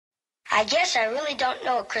I guess I really don't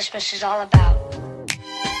know what Christmas is all about.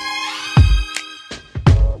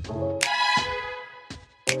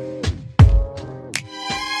 Isn't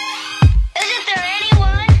there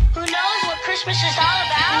anyone who knows what Christmas is all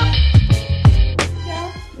about?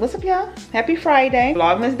 What's up, y'all? Happy Friday.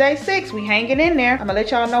 Vlogmas day 6. We hanging in there. I'm gonna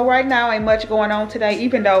let y'all know right now, ain't much going on today,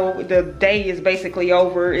 even though the day is basically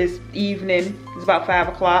over. It's evening. It's about 5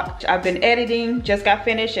 o'clock. I've been editing, just got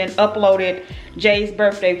finished and uploaded Jay's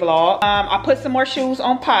birthday vlog. I put some more shoes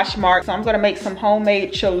on Poshmark, so I'm gonna make some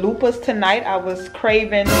homemade chalupas tonight. I was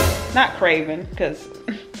craving, not craving, because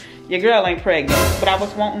your girl ain't pregnant, but I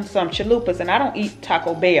was wanting some chalupas, and I don't eat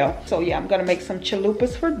Taco Bell. So yeah, I'm gonna make some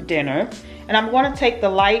chalupas for dinner. And I'm gonna take the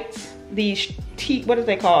lights, these, what is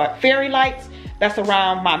they called? Fairy lights that's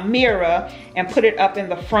around my mirror, and put it up in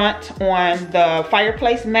the front on the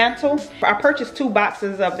fireplace mantle. I purchased 2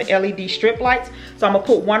 boxes of the LED strip lights. So I'm gonna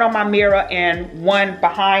put one on my mirror and one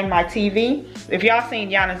behind my TV. If y'all seen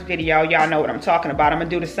Yana's video, y'all know what I'm talking about. I'm gonna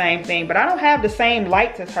do the same thing, but I don't have the same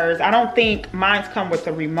lights as hers. I don't think mine's come with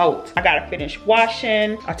the remote. I gotta finish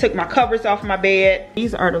washing. I took my covers off my bed.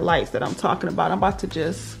 These are the lights that I'm talking about. I'm about to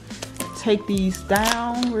just take these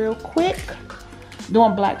down real quick.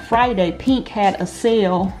 During Black Friday, Pink had a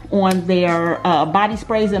sale on their body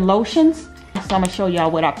sprays and lotions. So I'm gonna show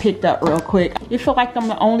y'all what I picked up real quick. You feel like I'm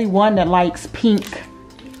the only one that likes Pink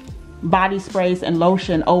body sprays and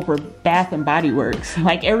lotion over Bath and Body Works.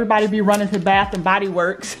 Like, everybody be running to Bath and Body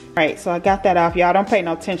Works. All right, so I got that off. Y'all don't pay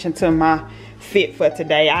no attention to my fit for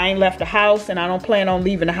today. I ain't left the house, and I don't plan on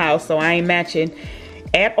leaving the house, so I ain't matching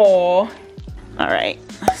at all. All right,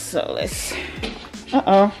 so let's,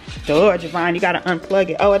 duh, Javonne, you gotta unplug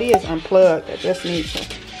it. Oh, it is unplugged. I just need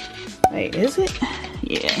to, wait, is it?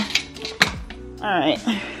 Yeah. All right,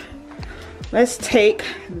 let's take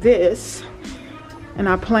this, and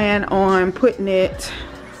I plan on putting it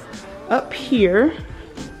up here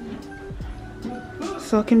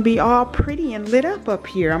so it can be all pretty and lit up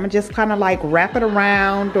here. I'm gonna just kind of like wrap it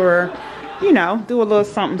around, or, you know, do a little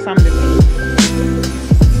something to me.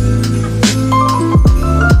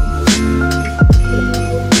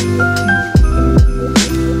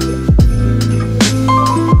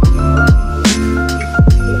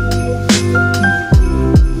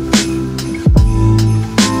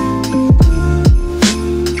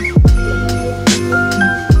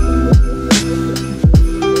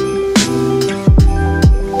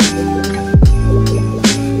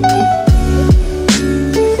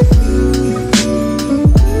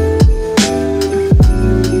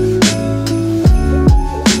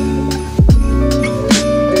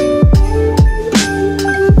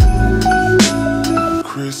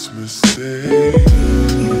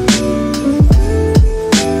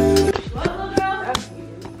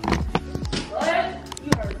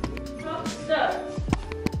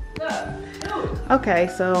 Okay,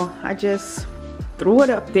 so I just threw it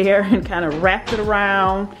up there and kind of wrapped it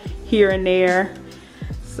around here and there.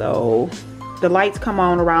 So the lights come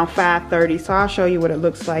on around 5:30, so I'll show you what it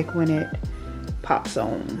looks like when it pops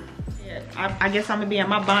on. I guess I'm gonna be in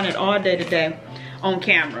my bonnet all day today on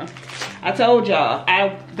camera. I told y'all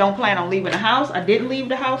I don't plan on leaving the house. I didn't leave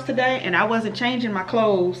the house today, and I wasn't changing my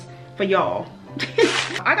clothes for y'all.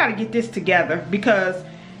 I gotta get this together, because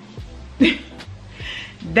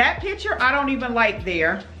that picture I don't even like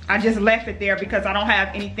there. I just left it there because I don't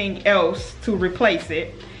have anything else to replace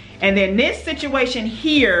it. And then this situation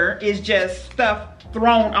here is just stuff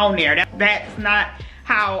thrown on there. That's not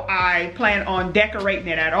how I plan on decorating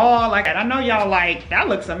it at all. Like, I know y'all like, that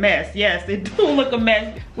looks a mess. Yes, it do look a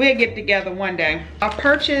mess. We'll get together one day. I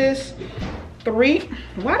purchased 3.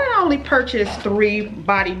 Why did I only purchase 3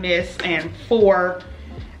 body mists and 4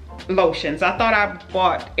 lotions? I thought I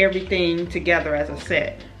bought everything together as a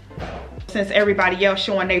set. Since everybody else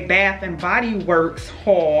showing their Bath and Body Works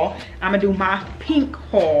haul, I'm gonna do my Pink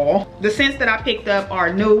haul. The scents that I picked up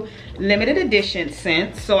are new limited edition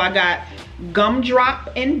scents. So I got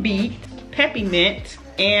Gumdrop and Beat, Peppermint,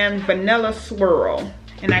 and Vanilla Swirl.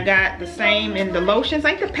 And I got the same in the lotions.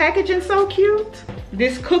 Ain't the packaging so cute?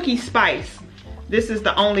 This Cookie Spice. This is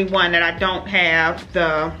the only one that I don't have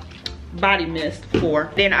the body mist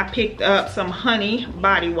for. Then I picked up some honey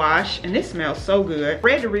body wash, and this smells so good.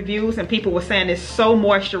 Read the reviews, and people were saying it's so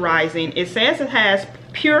moisturizing. It says it has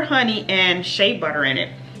pure honey and shea butter in it.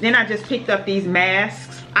 Then I just picked up these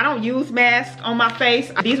masks. I don't use masks on my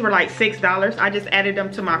face. These were like $6. I just added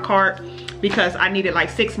them to my cart because I needed like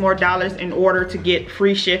 $6 more in order to get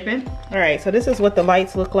free shipping. All right, so this is what the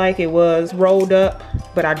lights look like. It was rolled up,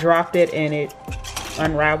 but I dropped it and it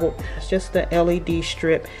unraveled. It's just the LED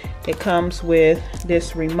strip. It comes with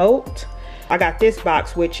this remote. I got this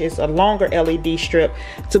box, which is a longer LED strip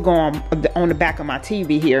to go on the back of my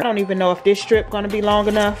TV here. I don't even know if this strip gonna be long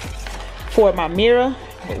enough for my mirror,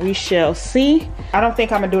 but we shall see. I don't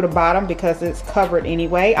think I'm gonna do the bottom because it's covered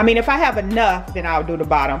anyway. I mean, if I have enough, then I'll do the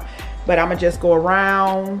bottom, but I'm gonna just go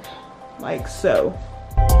around like so.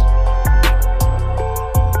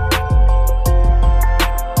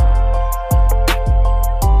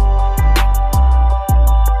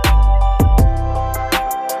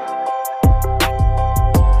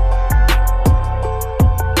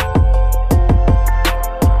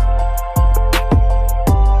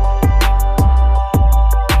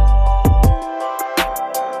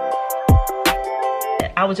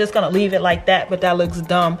 I was just gonna leave it like that, but that looks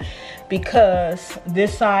dumb because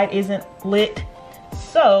this side isn't lit.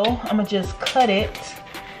 So I'm gonna just cut it.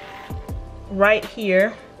 Right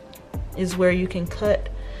here is where you can cut.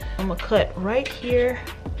 I'm gonna cut right here,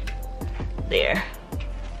 there.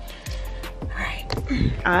 All right,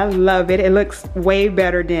 I love it. It looks way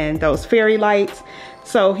better than those fairy lights.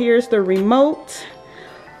 So here's the remote.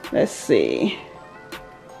 Let's see.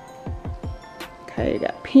 Okay, you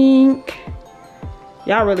got pink.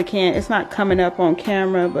 Y'all really can't, it's not coming up on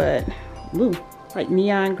camera, but ooh, like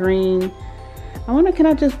neon green. I wonder, can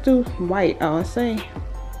I just do white? Oh, I say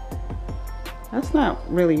that's not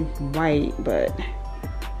really white, but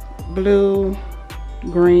blue,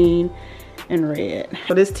 green, and red.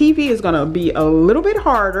 So this TV is gonna be a little bit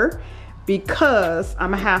harder because I'm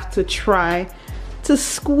gonna have to try to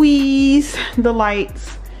squeeze the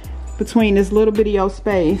lights between this little bitty old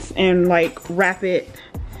space and like wrap it,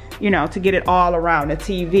 you know, to get it all around the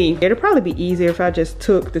TV. It'll probably be easier if I just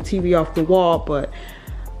took the TV off the wall, but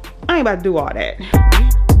I ain't about to do all that.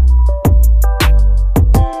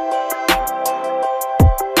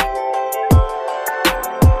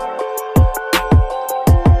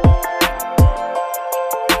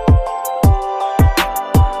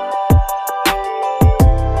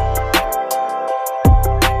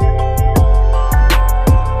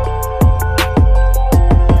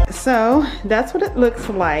 So that's what it looks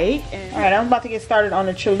like. All right, I'm about to get started on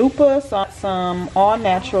the chalupa. So some all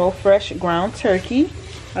natural fresh ground turkey.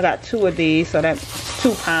 I got 2 of these, so that's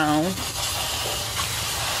 2 pounds.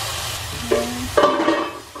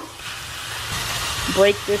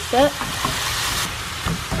 Break this up.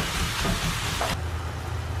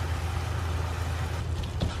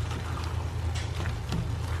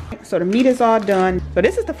 So the meat is all done. So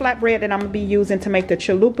this is the flatbread that I'm gonna be using to make the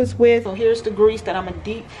chalupas with. So here's the grease that I'm gonna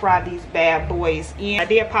deep fry these bad boys in. I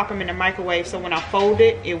did pop them in the microwave, so when I fold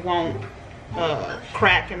it, it won't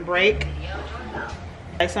crack and break.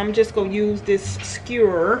 Okay, so I'm just gonna use this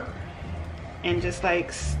skewer and just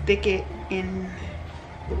like stick it in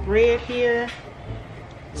the bread here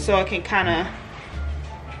so it can kind of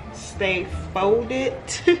stay folded.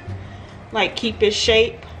 Like keep its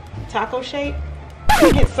shape, taco shape.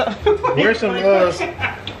 Where's some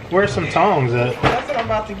tongs at? That's what I'm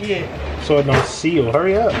about to get. So it don't seal.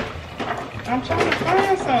 Hurry up. I'm trying to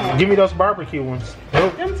find some. Give me those barbecue ones.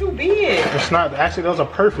 Nope. Them too big. It's not. Actually, those are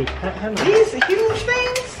perfect. These are huge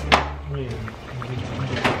things. Yeah.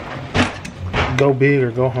 Go big or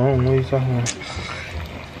go home. What are you talking about?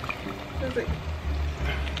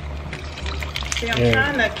 See, I'm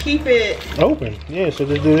trying to keep it open. Yeah, so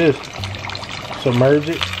just do this. Submerge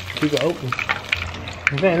it. Keep it open.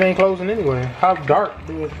 It ain't closing anyway. How dark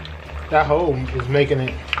that hole is making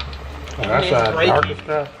it? Oh, that's dark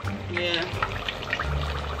stuff. Yeah.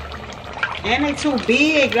 And they too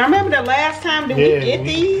big. I remember the last time we get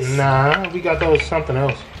these? Nah, we got those something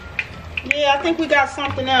else. Yeah, I think we got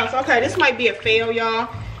something else. Okay, this might be a fail, y'all.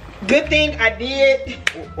 Good thing I did.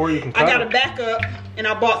 Or you can cut I got a backup and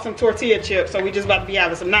I bought some tortilla chips, so we just about to be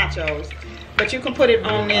having some nachos. But you can put it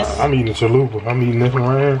on this. I'm eating chalupa. I'm eating this one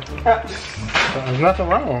right here. There's nothing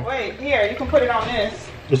wrong. Wait, here, you can put it on this.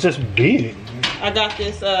 It's just big. I got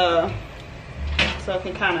this, so it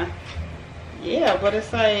can kind of, yeah, but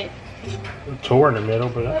it's like. Tore in the middle,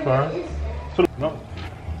 but that's fine. So, no.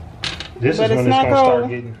 This is when it's gonna start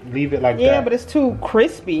getting, leave it like that. Yeah, but it's too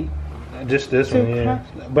crispy. Just this one, yeah.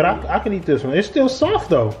 But I can eat this one. It's still soft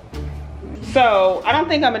though. So, I don't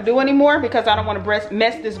think I'm gonna do anymore because I don't want to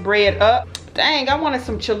mess this bread up. Dang, I wanted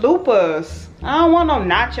some chalupas. I don't want no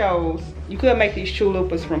nachos. You could make these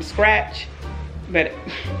chalupas from scratch, but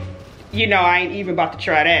you know I ain't even about to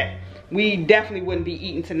try that. We definitely wouldn't be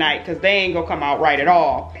eating tonight because they ain't gonna come out right at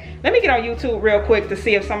all. Let me get on YouTube real quick to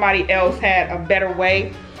see if somebody else had a better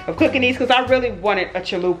way of cooking these because I really wanted a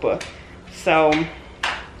chalupa. So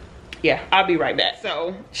yeah, I'll be right back.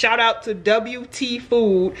 So shout out to WT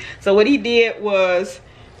Food. So what he did was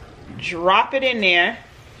drop it in there.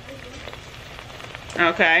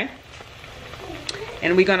 Okay.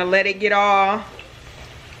 And we're gonna let it get all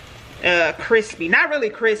crispy. Not really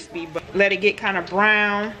crispy, but let it get kind of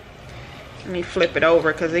brown. Let me flip it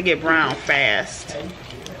over because it get brown fast.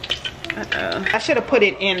 I should have put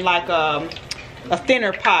it in like a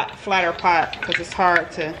thinner pot, flatter pot, because it's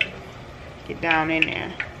hard to get down in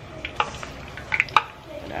there.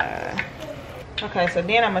 Okay, so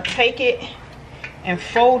then I'm gonna take it and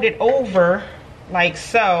fold it over like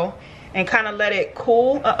so and kind of let it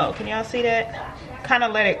cool. Can y'all see that? Kind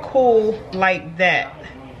of let it cool like that.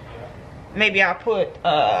 Maybe I'll put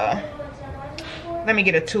let me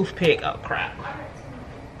get a toothpick. Oh crap.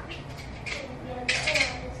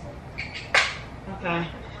 Okay,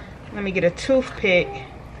 let me get a toothpick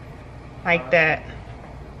like that.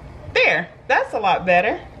 There, that's a lot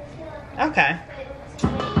better. Okay.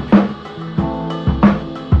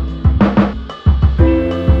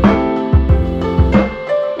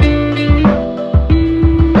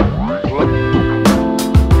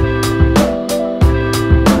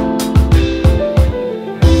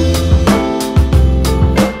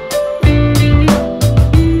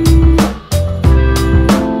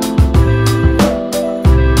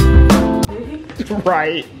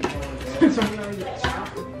 Right. You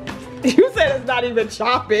said it's not even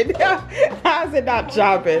chopping. How is it not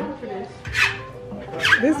chopping?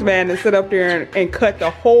 This man has sit up there and cut the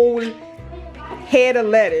whole head of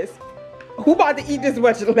lettuce. Who about to eat this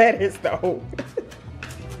much lettuce though?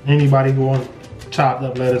 Anybody who wants chopped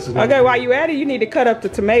up lettuce. Okay, while you at it, you need to cut up the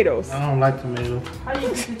tomatoes. I don't like tomatoes. How do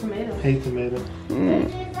you eat tomatoes? Hate tomatoes.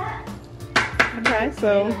 Okay,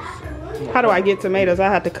 so how do I get tomatoes? I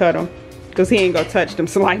have to cut them. Because he ain't gonna touch them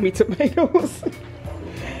slimy tomatoes.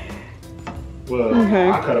 Well, okay.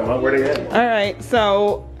 I cut them up. Where they at? Alright,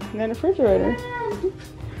 so in the refrigerator.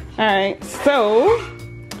 Alright, so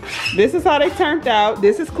this is how they turned out.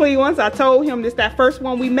 This is Cleveland's. I told him this that first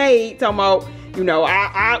one we made. Talking about, you know,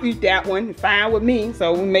 I'll eat that one. Fine with me.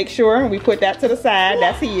 So we make sure we put that to the side.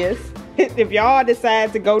 That's his. If y'all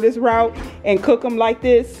decide to go this route and cook them like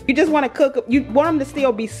this, you just want to cook them. You want them to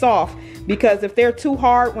still be soft, because if they're too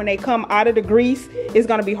hard when they come out of the grease, it's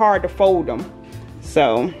gonna be hard to fold them.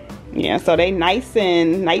 So yeah, so they nice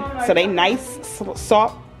and nice. So they nice,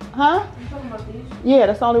 soft. Huh? Yeah,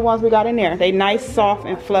 that's the only ones we got in there. They nice, soft,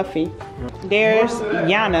 and fluffy. There's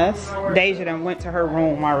Yana's. Deja done went to her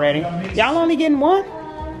room already. Y'all only getting one?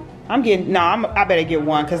 I'm getting, no, I better get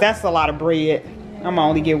one, because that's a lot of bread. I'm gonna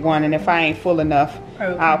only get one, and if I ain't full enough,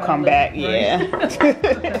 I'll come back. Yeah.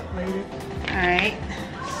 Alright,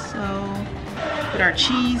 so put our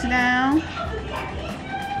cheese down,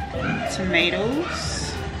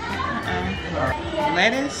 tomatoes,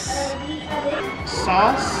 lettuce,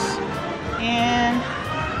 sauce, and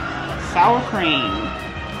sour cream.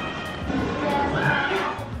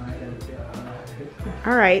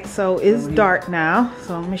 Alright, so it's dark now,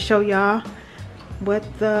 so I'm gonna show y'all what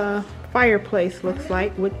the fireplace looks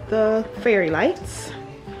like with the fairy lights.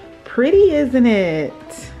 Pretty, isn't it?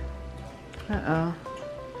 And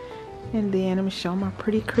then I'm gonna show my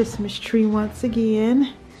pretty Christmas tree once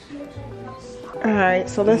again. Alright,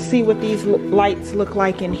 so let's see what these lights look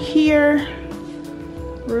like in here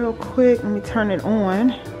real quick. Let me turn it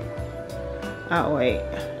on. Oh wait,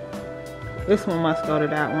 this one must go to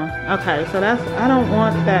that one. Okay, so that's, I don't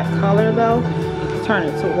want that color though. Turn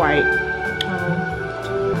it to white.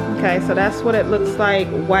 Okay, so that's what it looks like,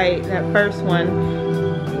 white. That first one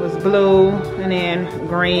was blue, and then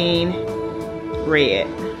green, red.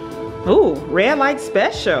 Ooh, red light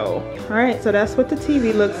special. All right, so that's what the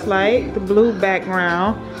TV looks like, the blue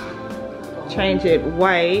background. Change it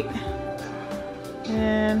white,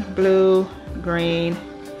 and blue, green,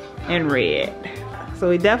 and red. So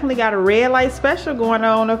we definitely got a red light special going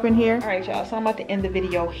on up in here. All right, y'all, so I'm about to end the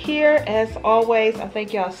video here. As always, I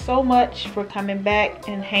thank y'all so much for coming back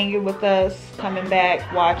and hanging with us, coming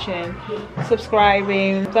back, watching,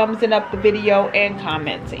 subscribing, thumbsing up the video, and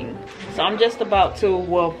commenting. So I'm just about to,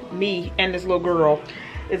 well, me and this little girl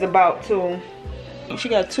is about to, she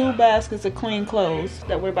got 2 baskets of clean clothes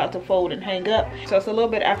that we're about to fold and hang up. So it's a little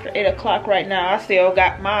bit after 8 o'clock right now. I still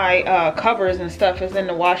got my covers and stuff is in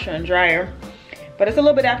the washer and dryer. But it's a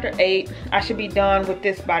little bit after 8. I should be done with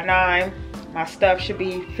this by 9. My stuff should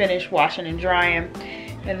be finished washing and drying.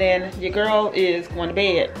 And then your girl is going to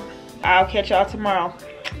bed. I'll catch y'all tomorrow.